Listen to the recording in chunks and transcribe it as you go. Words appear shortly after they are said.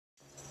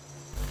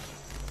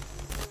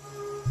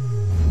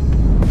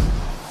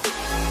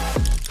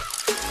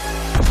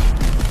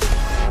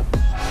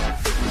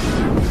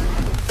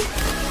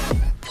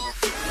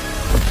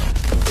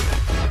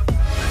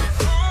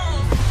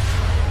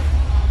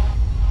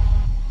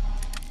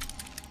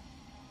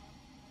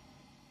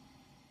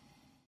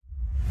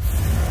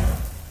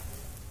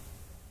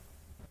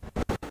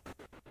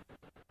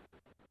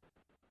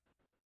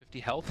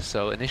Health,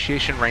 so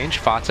initiation range.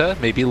 Fata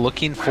maybe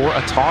looking for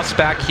a toss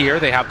back here.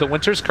 They have the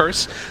Winter's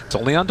Curse. It's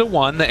only onto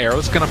one. The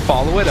arrow's going to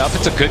follow it up.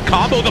 It's a good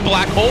combo. The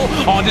Black Hole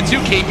onto 2.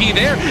 KP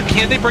there.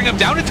 Can they bring him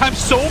down in time?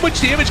 So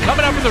much damage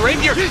coming out from the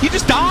Rapier. He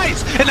just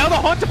dies. And now the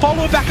Haunt to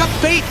follow it back up.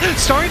 Faith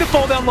starting to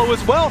fall down low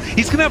as well.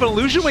 He's going to have an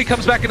illusion when he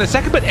comes back in a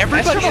second, but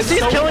everybody is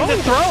so killing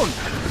the throne.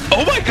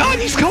 Oh my god,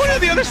 he's going on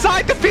the other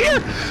side. The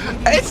Fear.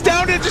 It's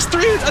down to just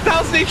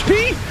 1,000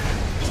 HP.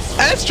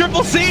 As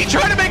Triple C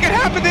trying to make it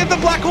happen. They have the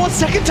Black Hole.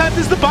 Second time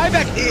is the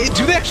buyback.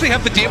 Do they actually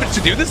have the damage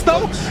to do this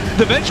though?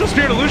 The Vengeful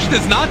Spirit Illusion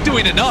is not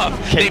doing enough.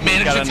 They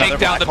managed to take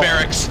down the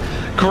barracks.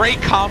 Great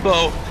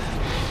combo.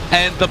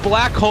 And the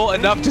Black Hole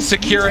enough to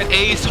secure it.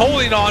 Ace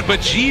holding on,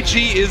 but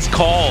GG is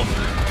called.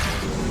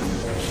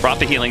 Brought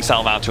the healing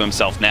salve out to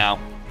himself now.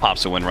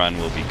 Pops a win run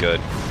will be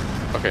good.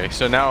 Okay,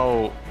 so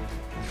now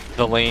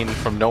the lane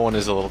from no one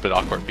is a little bit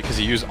awkward because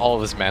he used all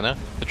of his mana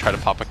to try to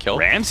pop a kill.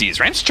 Ramsey's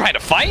trying to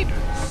fight.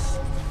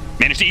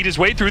 Managed to eat his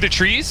way through the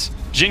trees.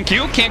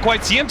 Jinkyu can't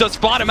quite see him, does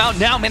spot him out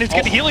now. Managed to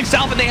get the healing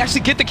salve, and they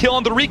actually get the kill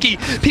on the Riki.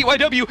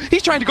 PYW,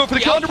 he's trying to go for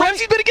the kill on the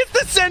Ramsey, but he gets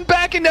the send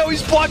back, and now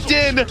he's blocked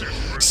in.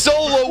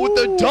 Solo with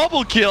the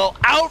double kill.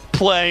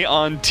 Outplay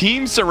on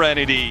Team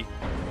Serenity.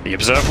 The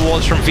Observer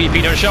Walls from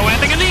VP don't show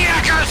anything, and the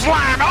Echo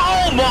Slam!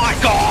 Oh my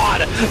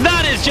god!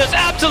 That is just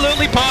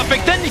absolutely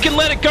perfect. Then you can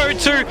let it go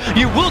too.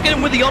 You will get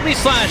him with the Omni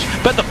Slash,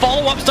 but the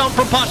follow-up stun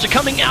from Pasha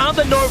coming out of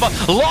the Nova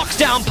locks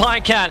down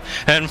Pycat,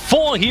 and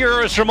 4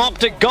 heroes from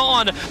Optic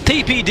gone.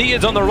 TPD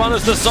is on the run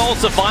as the sole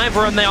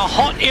survivor, and they are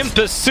hot in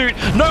pursuit.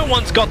 No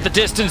one's got the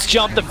distance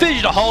jump, the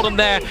fissure to hold him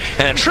there,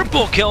 and a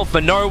triple kill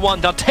for no one.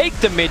 They'll take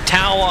the mid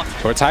tower.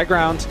 Towards high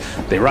ground.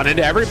 They run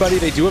into everybody.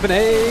 They do have an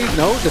A.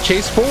 No, the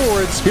chase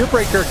forward.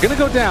 Spearbreaker gonna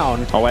go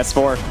down. Oh,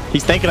 S4.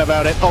 He's thinking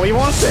about it. Oh, he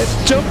wants it.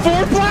 Jump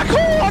forward, Black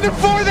Hole on the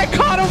 4. They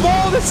caught them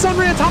all. The Sun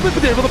Ray on top of it,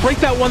 but they're able to break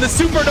that one. The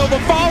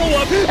Supernova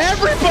follow-up.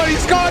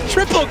 Everybody's gone.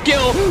 Triple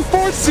kill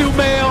for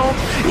Sumail.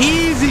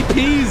 Easy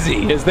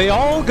peasy as they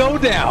all go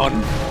down.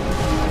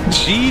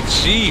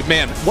 GG,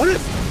 man. What a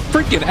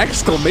freaking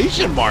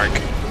exclamation mark.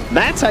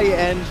 That's how you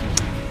end.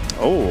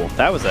 Oh,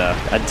 that was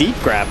a deep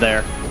grab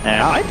there.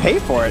 And I pay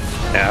for it.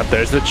 Yeah,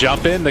 there's the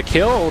jump in, the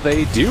kill.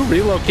 They do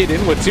relocate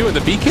in with 2, and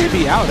the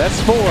BKB out.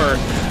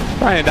 S4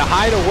 trying to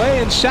hide away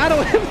and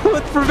shadow him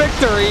for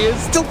victory. Is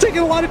still taking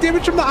a lot of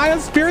damage from the Ion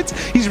Spirits.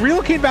 He's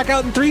relocating back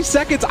out in 3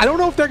 seconds. I don't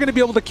know if they're going to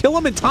be able to kill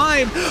him in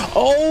time.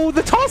 Oh,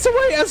 the toss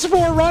away,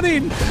 S4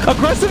 running.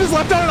 Aggressive is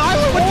left on an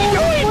island. What's he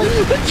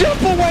doing? The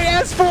jump away,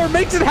 S4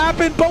 makes it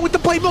happen, but with the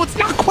play mode, it's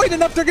not quite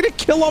enough. They're going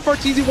to kill off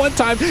RTZ one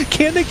time.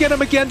 Can they get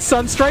him again?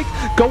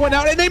 Sunstrike going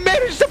out, and they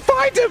managed to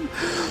find him.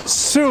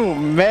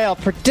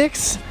 Sumail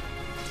predicts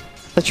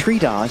the tree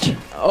dodge.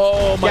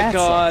 Oh my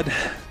god.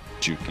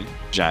 Juking.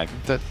 Jag.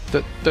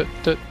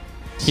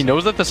 He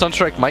knows that the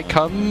Sunstrike might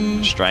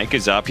come. Strike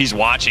is up. He's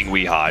watching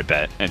Weehaw, I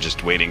bet, and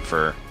just waiting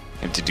for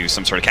him to do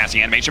some sort of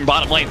casting animation.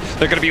 Bottom lane,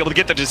 they're going to be able to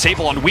get the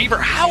disable on Weaver.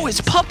 How is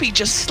Puppey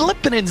just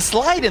slipping and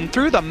sliding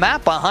through the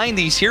map behind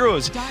these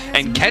heroes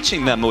and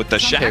catching them with the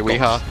shackles? Okay,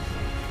 Weehaw,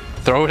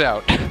 throw it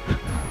out.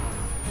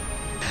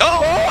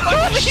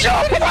 Oh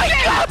my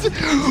god!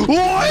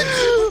 What?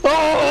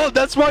 Oh,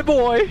 that's my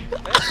boy.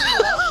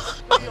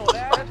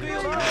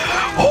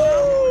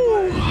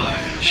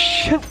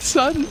 Shit,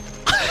 son.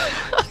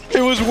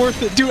 It was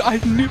worth it. Dude, I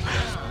knew.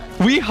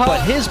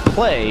 But his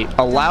play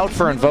allowed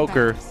for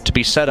Invoker to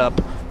be set up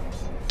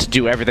to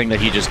do everything that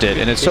he just did,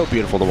 and it's so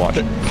beautiful to watch.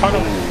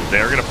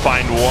 They're going to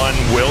find one.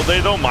 Will they,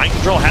 though? Mind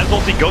Control has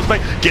ulti, goes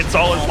back, gets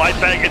all his life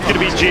back. It's going to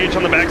be GH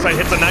on the backside,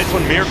 hits a nice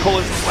one. Miracle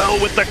as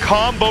well with the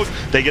combos.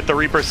 They get the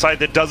Reaper side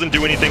that doesn't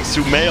do anything.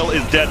 Sumail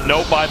is dead,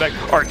 no buyback.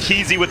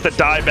 Arteezy with the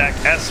dieback.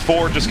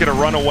 S4 just going to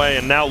run away,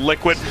 and now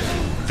Liquid,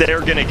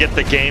 they're going to get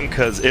the game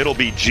because it'll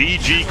be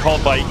GG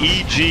called by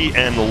EG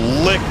and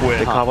Liquid.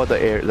 They cover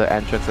the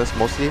entrances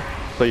mostly,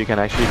 so you can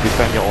actually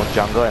defend your own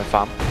jungle and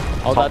farm.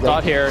 Oh, that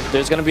thought here.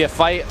 There's going to be a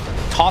fight.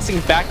 Tossing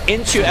back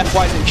into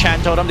FY's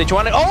Enchant Totem. They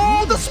try to.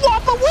 Oh, the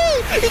swap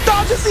away! He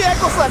dodges the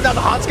Echo Slam. Now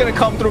the Hunt's going to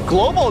come through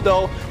Global,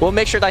 though. We'll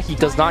make sure that he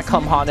does not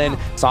come Hunt in.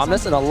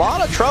 Somnus in a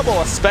lot of trouble.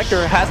 A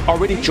Spectre has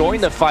already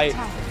joined the fight.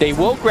 They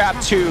will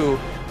grab 2.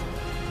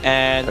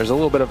 And there's a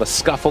little bit of a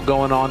scuffle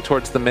going on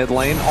towards the mid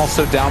lane.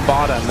 Also down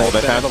bottom, they've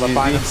been able to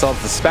find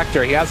themselves the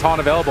Spectre. He has Haunt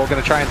available,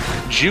 going to try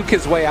and juke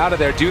his way out of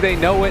there. Do they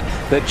know it?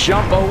 The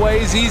jump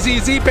away,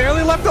 ZZZ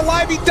barely left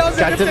alive. He does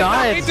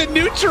it into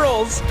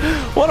neutrals.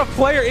 What a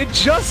player. It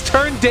just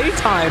turned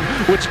daytime,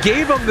 which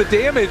gave him the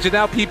damage, and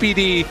now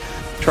PPD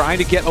trying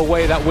to get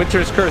away. That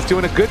Winter's Curse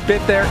doing a good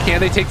bit there.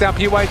 Can they take down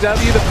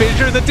PYW? The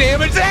fissure, the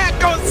damage, that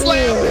goes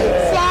slam.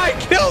 Fly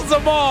kills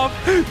him off.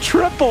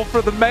 Triple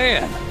for the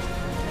man.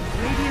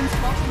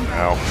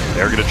 Now,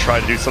 they're going to try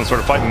to do some sort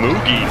of fight.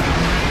 Moogie,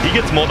 he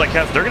gets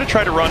multicast. They're going to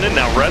try to run in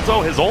now.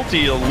 Rezo, his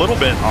ulti a little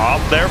bit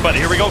off there, but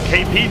here we go.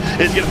 KP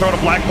is going to throw out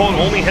a Black Hole and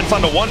only hits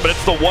onto one, but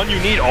it's the one you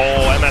need.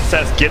 Oh,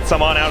 MSS gets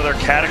them on out of their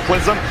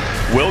Cataclysm.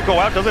 will go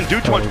out, doesn't do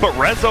too much, but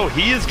Rezo,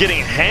 he is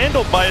getting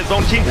handled by his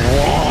own team.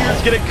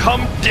 He's gonna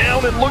come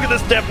down, and look at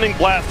this deafening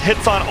blast.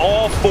 Hits on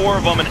all 4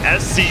 of them, and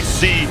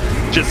SCC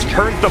just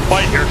turns the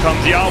fight. Here comes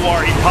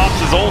Yawar, he pops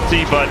his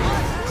ulti, but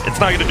it's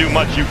not gonna do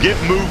much. You get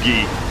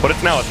Mugi, but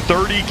it's now a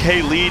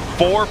 30k lead,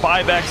 4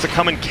 buybacks to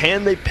come, and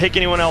can they pick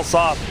anyone else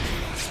off?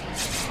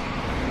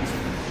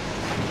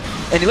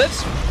 And he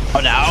lives. Oh,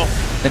 now.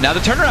 And now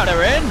the turnaround.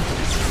 They're in.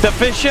 The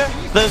Fisher,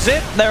 the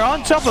Zip, they're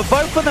on top of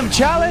both of them.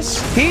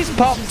 Chalice, he's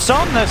popped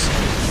Somnus.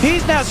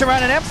 He's now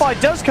surrounded. FY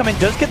does come in,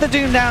 does get the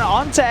Doom down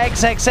onto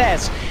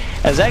XXS.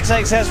 As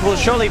XXS will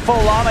surely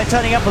fall. Arme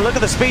turning up, and look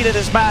at the speed of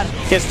this man.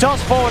 Gets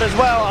tossed forward as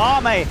well.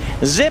 Arme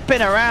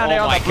zipping around here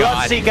on the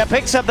Bloodseeker.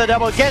 Picks up the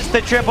double, gets the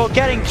triple,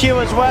 getting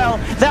Q as well.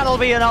 That'll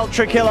be an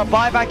ultra killer.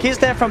 Buyback is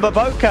there from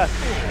Baboka.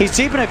 He's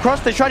deeping across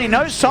the shrine. He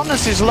knows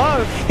Somnus is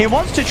low. He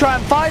wants to try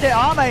and fight it.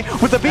 Arme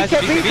with the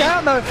BKB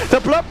down though.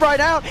 The blood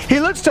right out. He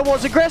looks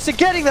towards aggressor,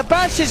 getting the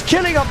bashes,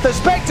 killing off the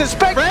Spectre.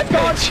 Spectre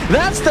dodge.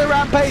 That's the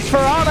rampage for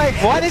Arme.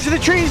 Right into the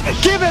trees.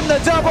 Give him the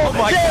double.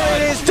 There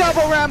it is.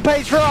 Double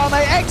rampage for Arme.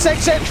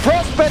 XXS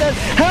frostbitten,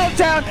 held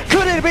down.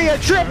 Could it be a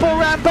triple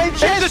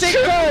rampage? Yes, it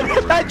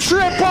could. A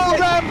triple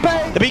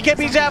rampage. The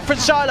BKB's out for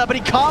Sylar, but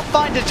he can't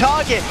find a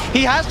target.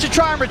 He has to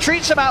try and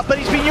retreat some out, but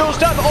he's been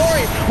used up.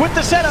 Ori with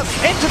the setup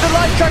into the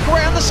light track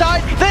around the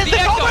side. There's the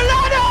combo.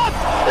 Lanham!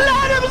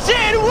 Lanham's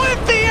in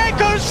with the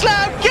Echo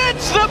Slam.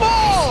 Gets them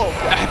all.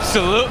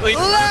 Absolutely.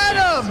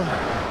 Lanham!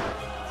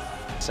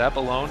 Seb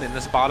alone in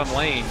this bottom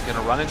lane, gonna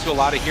run into a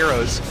lot of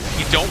heroes.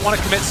 You don't want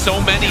to commit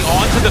so many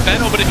onto the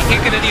Venom, but if you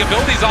can't get any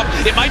abilities off,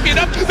 it might be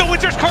enough. The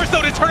Winter's Curse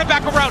though to turn it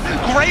back around.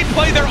 Great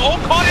play, they're all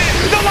caught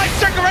in. The Light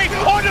Striker Ray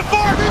onto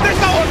 4.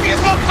 There's no OP as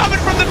well coming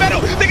from the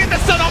Venom. They get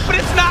the sun off, but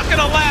it's not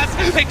gonna last.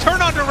 They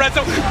turn onto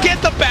Rezo, get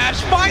the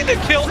bash, find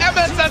the kill.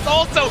 MSS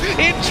also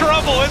in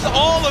trouble as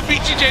all of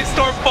BGJ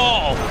Storm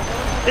fall.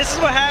 This is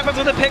what happens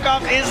when the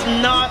pickoff is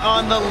not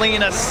on the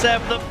Lina.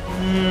 Seb,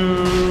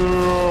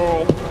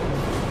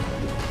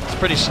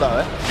 Pretty slow,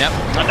 eh? Yep.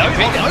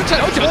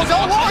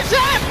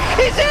 Sam!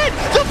 He's in!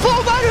 The full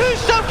man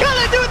Husto! Can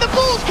they do it? The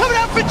ball's coming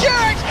out for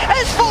Jarex!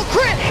 S4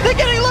 crit! They're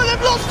getting low, they've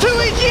lost 2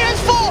 EG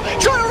S4!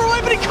 Trying to run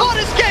away, but he can't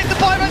escape!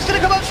 The buyback's gonna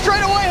come up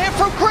straight away here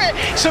from Crit!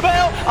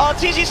 Sumail,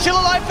 RTG's still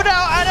alive for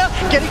now. Anna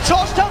getting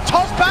tossed up,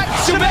 tossed back.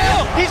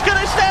 Sumail! He's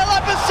gonna stay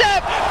alive for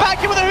Seb! Back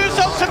in with the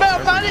Husto.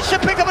 Sumail managed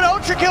to pick up an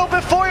ultra kill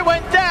before he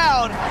went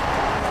down.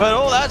 But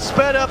all that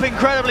sped up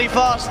incredibly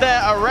fast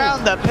there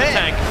around the pit.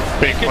 Tank.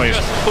 You can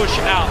just push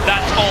out,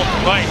 that's all.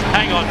 Wait,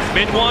 hang on,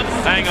 mid one,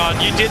 hang on.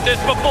 You did this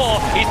before.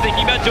 He's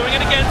thinking about doing it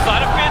again.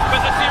 Side of Fizz,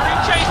 but the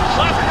series chase.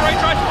 Last Ray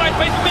tries to fight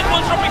space. Mid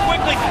one's dropping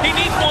quickly. He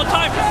needs more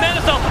time.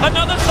 Menacel,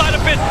 another side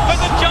of Fizz, but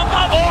the jump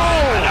up. Oh!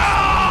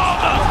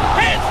 No!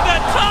 Hits the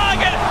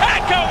target.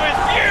 Echo is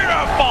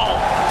beautiful.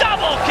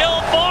 Double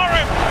kill for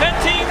him. And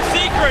Team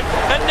Secret,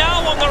 and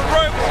now on the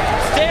ropes,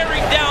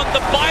 staring down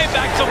the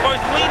buybacks of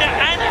both Lina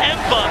and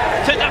Ember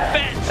to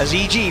defend. As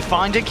EG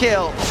find a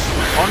kill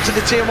onto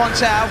the tier 1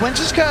 tower.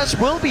 Winter's Curse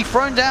will be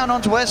thrown down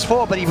onto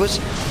S4, but he was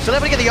still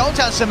able to get the ult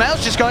out.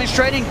 Sumail's just going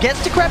straight in,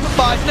 gets to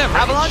Crepify.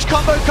 Avalanche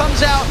combo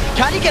comes out.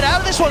 Can he get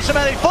out of this one,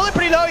 Sumail? He's falling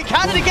pretty low. He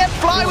can it again.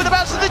 Fly with the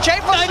bounce of the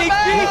chain from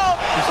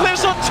Sumail.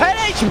 Lives on 10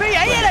 HP,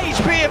 8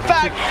 HP in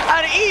fact.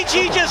 And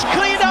EG just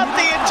cleaned up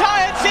the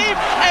entire team.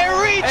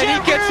 And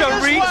he gets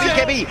a reach.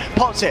 BKB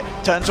pops it,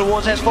 turns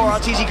towards S4.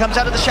 RTZ comes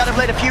out of the Shadow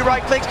Blade. A few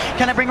right clicks.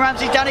 Can it bring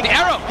Ramsey down? The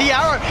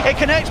arrow. It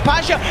connects.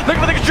 Pasha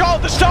looking for the control.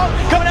 The stop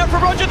coming out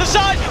from Roger the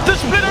side. The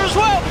splitter as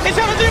well. It's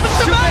going to do with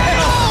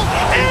Sumail.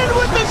 In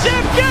with the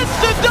zip. Gets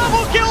the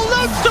double kill.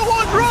 Looks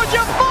towards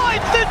Roger.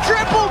 Finds the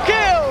triple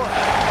kill.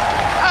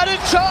 At a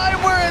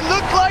time where it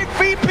looked like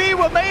VP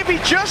were maybe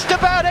just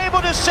about able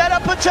to set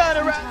up a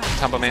turnaround.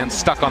 Tumbleman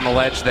stuck on the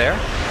ledge there.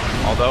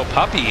 Although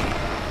Puppey,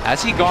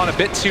 has he gone a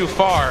bit too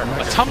far?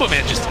 But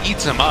Tumbleman just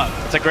eats him up.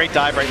 It's a great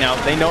dive right now.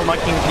 They know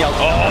Monkey can yell.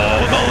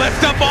 Oh, the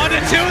lift up onto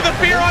 2. The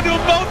fear onto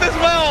them both as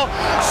well.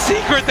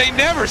 Secret, they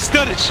never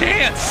stood a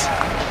chance.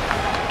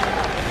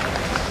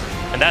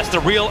 And that's the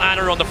real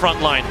Anna on the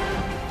front line.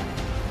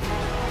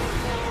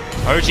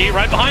 OG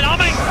right behind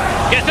Arme.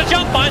 Gets the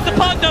jump, finds the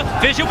Pugner.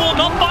 Vision will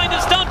not find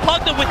the stun.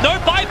 Pugner with no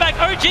buyback.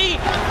 OG,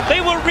 they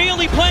were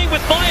really playing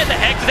with fire. The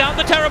Hex is out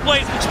the Terror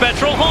Blaze.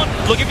 Spectral Haunt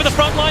looking for the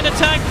front line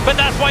attack, but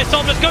that's why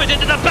Somnus goes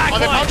into the back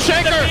line.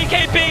 The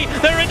BKB,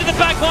 they're into the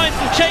back line.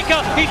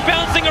 Shaker, he's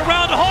bouncing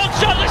around. Haunt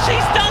shot, she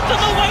stuns on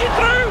the way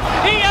through.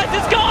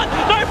 It's gone.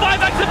 No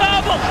buybacks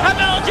available.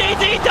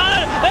 MLGD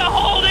done it. They're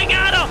holding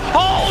Anna.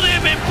 Hold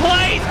him in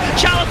place.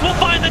 Chalice will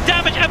find the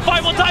damage.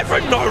 F5 will die for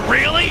it. No,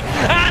 really?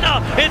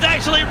 Anna is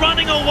actually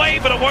running away,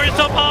 but it won't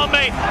stop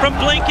Arme from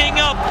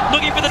blinking up,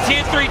 looking for the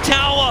tier 3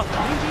 tower.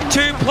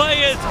 2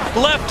 players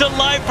left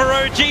alive for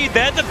OG.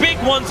 They're the big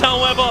ones,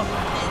 however.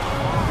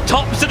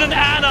 Thompson and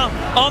Anna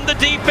on the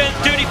defense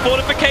duty.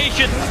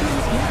 Fortification.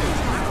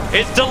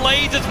 It's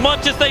delayed as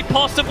much as they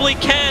possibly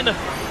can.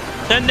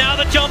 And now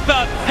the jump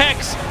out.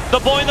 Hex,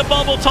 the boy in the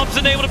bubble.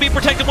 Thompson able to be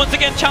protected once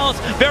again. Chalice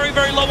very,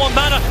 very low on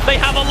mana. They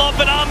have a lot,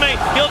 but Arme,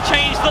 he'll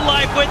change the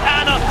life with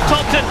Ana.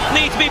 Thompson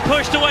needs to be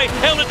pushed away.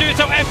 Able to do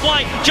so.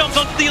 FY jumps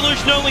onto the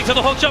illusion only, so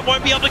the hook shot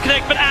won't be able to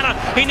connect. But Ana,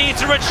 he needs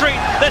to retreat.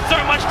 There's so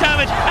much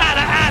damage.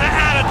 Ana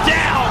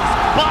down.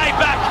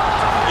 Buyback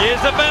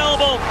is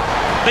available.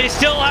 They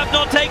still have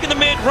not taken the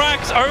mid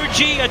racks.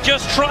 OG are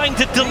just trying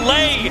to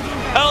delay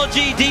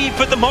LGD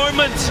for the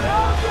moment.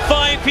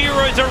 5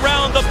 heroes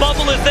around. The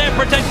bubble is there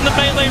protecting the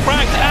melee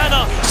racks.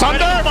 Ana,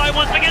 Sunder by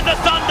once again. The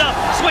Thunder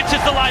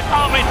switches the life.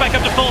 Army's back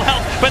up to full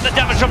health, but the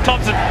damage from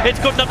Thompson, it's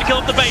good enough to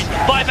kill up the base.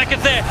 Buyback is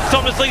there.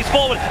 Somnus leads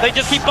forward. They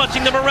just keep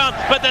bunching them around,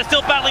 but they're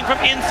still battling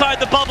from inside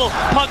the bubble.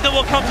 Pugner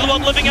will come to the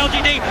one living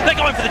LGD. They're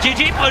going for the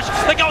GG push.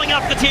 They're going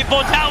after the tier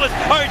 4 towers.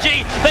 OG,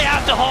 they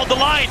have to hold the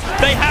line.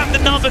 They have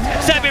the numbers.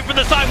 7 from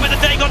the side with a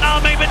dang on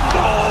Arme, but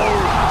no!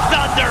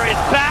 Thunder is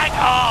back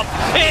up.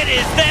 It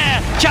is there.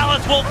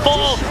 Chalice will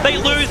fall. They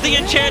lose the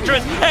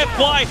Enchantress.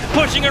 FY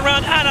pushing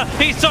around Ana.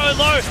 He's so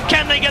low.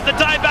 Can they get the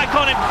die back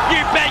on him?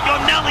 You bet your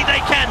Nelly they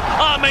can.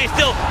 Arme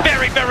still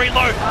very, very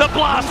low. The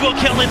blast will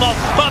kill him off.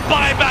 But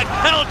buyback.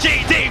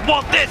 LGD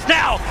want this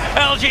now.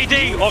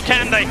 LGD, or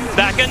can they?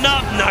 Backing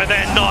up? No,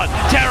 they're not.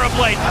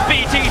 Terrorblade.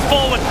 BT's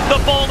forward. The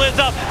ball is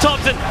up.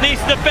 Thompson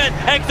needs to defend.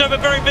 X-Nova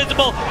very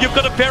visible. You've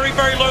got a very,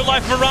 very low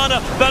life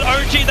Marana. But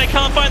OG, they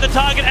can't find the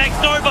target.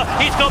 X-Nova,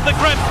 he's got the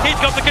grip. He's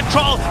got the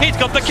control. He's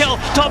got the kill.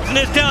 Thompson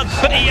is down,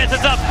 but ES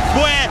is up.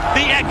 Where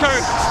the Echo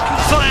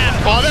slam.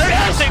 Oh, there it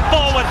is.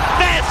 Forward.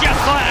 There's your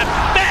slam.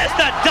 There's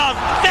the dunk.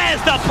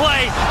 There's the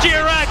play.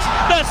 Jirax,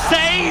 the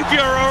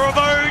savior of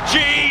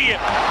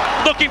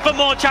OG. Looking for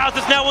more. Charles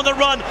is now on the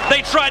run.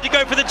 They tried to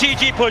go for the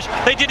GG push.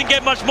 They didn't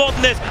get much more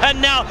than this.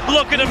 And now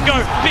look at him go.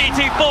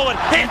 BT forward.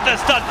 Hit the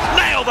stun.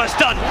 Nail the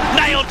stun.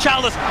 Nail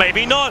Chalice.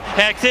 Maybe not.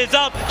 Hex is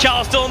up.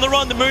 Charles still on the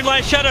run. The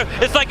Moonlight Shadow.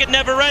 It's like it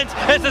never ends.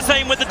 It's the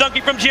same with the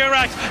donkey from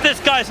Jirax. This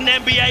guy's an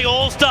NBA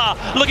All-Star.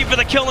 Looking for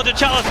the kill into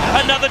Chalice.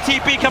 Another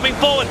TP coming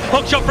forward.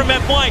 Hook shot from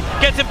FY.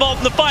 Gets involved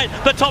in the fight.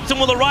 But Thompson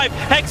will arrive.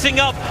 Hexing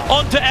up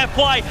onto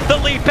FY. The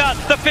leap out.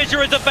 The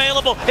fissure is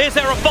available. Is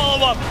there a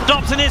follow-up?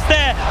 Thompson is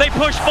there. They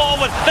push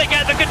forward. They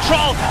get the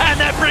control. And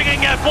they're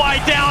bringing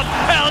FY down.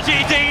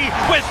 LGD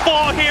with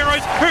 4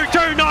 heroes who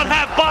do not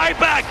have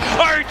buyback.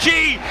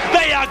 OG,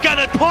 they are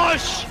gonna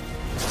push.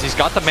 He's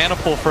got the mana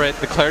pool for it.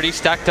 The clarity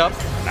stacked up.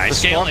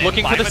 Nice the Storm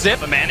looking for the zip.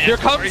 Here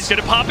comes. He's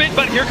gonna pop it,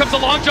 but here comes a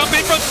long jump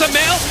in from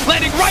Samael,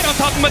 landing right on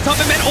top of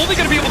Matumba Man. Only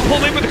gonna be able to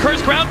pull in with the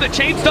Cursed Ground. The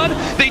chain stun.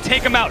 They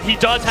take him out. He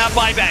does have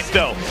buyback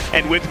though,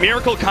 and with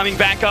Miracle coming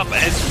back up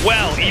as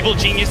well, Evil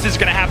Genius is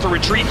gonna have to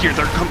retreat here.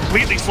 They're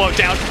completely slowed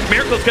down.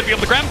 Miracle's gonna be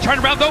able to grab him, turn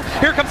around though.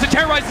 Here comes the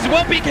Terrorize as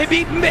well.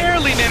 BKB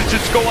barely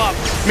manages to go up.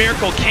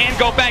 Miracle can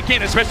go back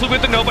in, especially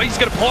with the Nova. He's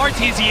gonna pull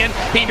RTZ in.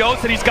 He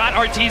knows that he's got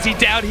RTZ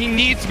down. He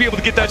needs to be able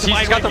to get that.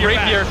 He's got the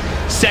rapier.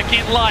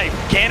 Second life.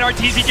 Can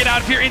RTZ get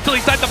out of here until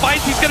he's inside the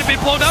vice? He's gonna be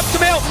blown up.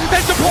 Samael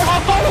and support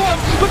will follow him,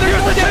 but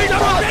there's the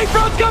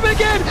Bayfront's coming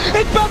in.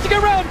 It's bouncing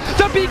around.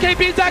 The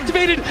BKB is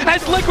activated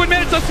as Liquid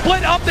manages to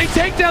split up. They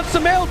take down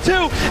Samael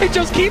too. It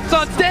just keeps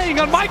on staying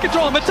on my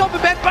control and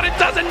Matumba Man, but it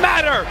doesn't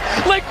matter.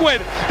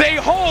 Liquid, they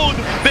hold.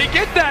 They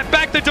get that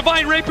back. The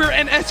Divine Rapier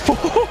and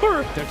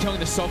S4. They're killing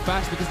this so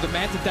fast because the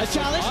Manta does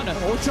challenge.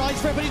 All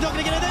tries for it, but he's not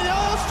gonna get it.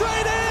 Oh,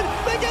 straight in.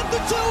 They get the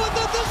 2 and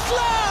then the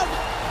slam.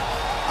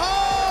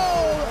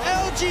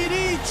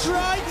 LGD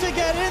tried to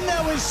get in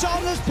there with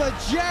Somnus, but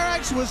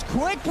Jerax was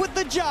quick with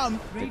the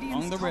jump.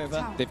 On the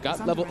river. They've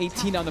got level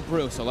 18 on the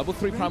brew, so level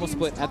 3 primal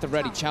split at the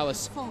ready.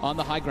 Chalice on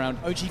the high ground.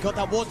 OG got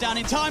that ward down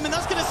in time, and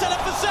that's going to set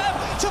up for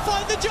Seb to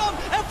find the jump.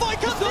 And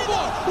Fight comes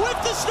in with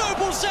the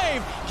snowball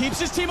save. Keeps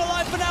his team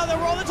alive for now. They're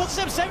rolling on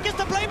Seb. Seb gets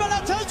the blade, but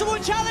now turns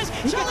toward Chalice.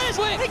 Chalice,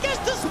 he gets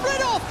the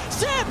split off.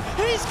 Seb,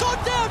 he's gone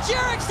down.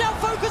 Jerax now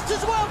focused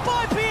as well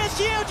by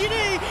PSG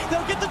LGD.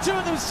 They'll get the 2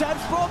 of them.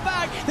 Seb's brought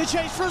back. The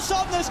chase from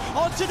Somnus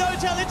onto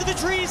No-Tail into the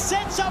trees.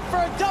 Sets up for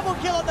a double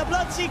kill on the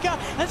Bloodseeker.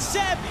 And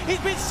Seb, he's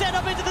been set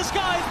up into the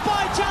skies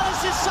by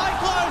Chalice's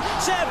Cyclone.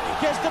 Seb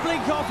gets the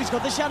blink off. He's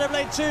got the Shadow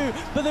Blade too,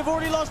 but they've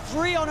already lost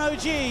 3 on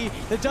OG.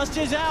 The dust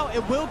is out.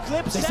 It will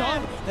clip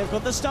Seb. They've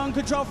got the stun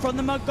control from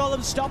the Mud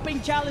Golem,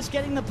 stopping Chalice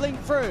getting the blink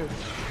through.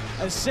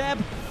 As Seb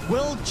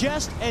will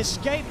just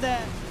escape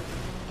there.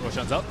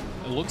 Roshan's up.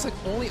 It looks like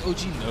only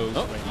OG knows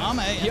right now.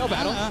 PL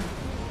battle.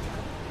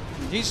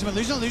 He's some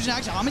illusion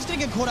action. Arme's gonna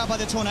get caught out by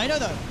the tornado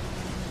though.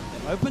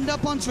 Opened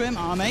up onto him,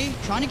 Arme,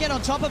 trying to get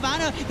on top of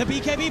Ana. The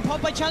BKB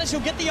popped by Chalice, he'll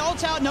get the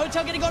ult out.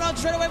 No-Tail getting gone on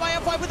straight away by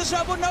F5 with the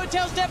snowball.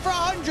 No-Tail's dead for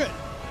 100.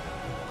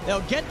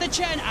 They'll get the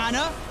Chen.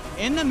 Ana,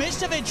 in the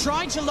midst of it,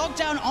 trying to lock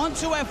down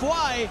onto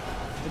FY.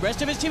 The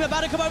rest of his team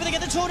about to come over, they get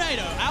the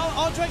tornado. Out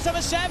onto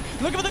X-Over Seb,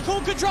 looking for the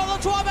cool control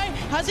onto Arme.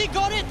 Has he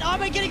got it?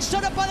 Arme getting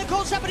stood up by the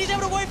cold snap, but he's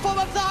able to wait for him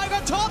up the high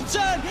ground.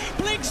 Thompson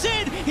blinks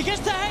in, he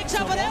gets the Hex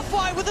out, but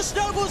FY with the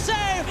snowball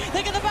save.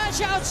 They get the match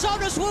out,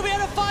 Somnus will be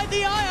able to find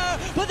the IO,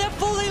 but they're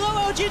fully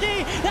low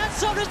OGD. That's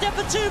Somnus dead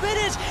for 2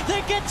 minutes.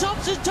 They get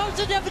Thompson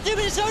dead for 2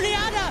 minutes. Only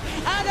Ana.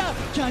 Ana,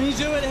 can he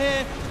do it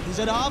here? He's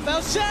at half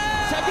health. Seb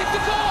gets the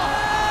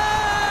call.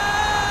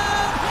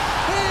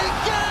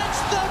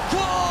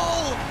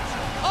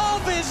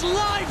 his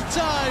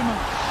lifetime.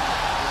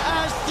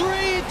 As 3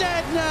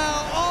 dead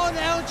now on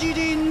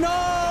LGD,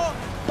 no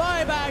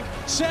buyback.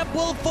 Seb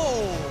will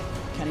fall.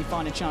 Can he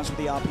find a chance with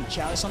the RP?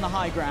 Chalice on the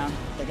high ground.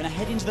 They're going to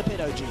head into the pit,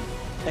 OG.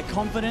 They're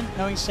confident,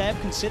 knowing Seb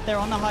can sit there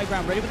on the high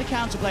ground, ready with the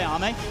counterplay.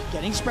 Arme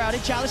getting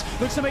sprouted. Chalice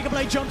looks to make a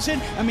play, jumps in,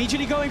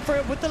 immediately going for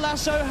it with the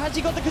lasso. Has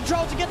he got the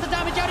control to get the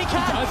damage out? He can.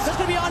 That's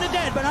going to be Ana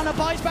dead, but Ana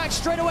buys back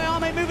straight away.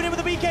 Arme moving in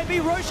with the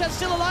BKB. Roshan's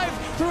still alive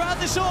throughout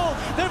this all.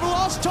 They've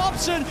lost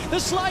Thompson.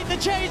 The slide, the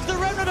change, the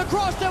remnant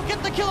across. They'll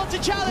get the kill onto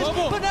Chalice,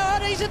 but now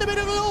Ana's in the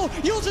middle of it all.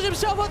 Uses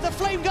himself with the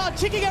flame guard,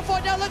 ticking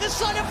F1 down like a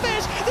sleight of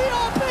fist. The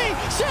RP,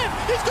 Seb,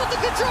 he's got the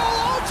control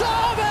onto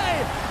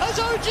Arme. As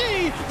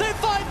OG, they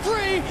fight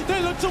 3.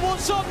 They look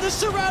towards Somnus,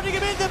 surrounding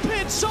him in the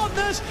pit.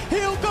 Somnus,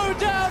 he'll go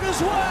down as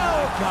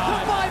well.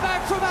 The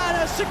buyback from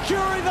Ana,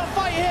 securing the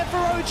fight here for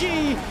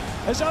OG.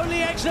 There's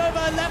only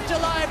X-Nova left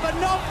alive, but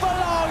not for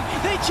long.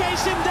 They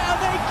chase him down,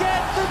 they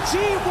get the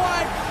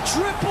team-wide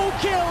triple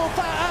kill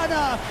for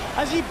Ana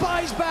as he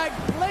buys back,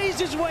 plays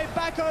his way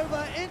back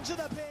over into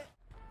the pit.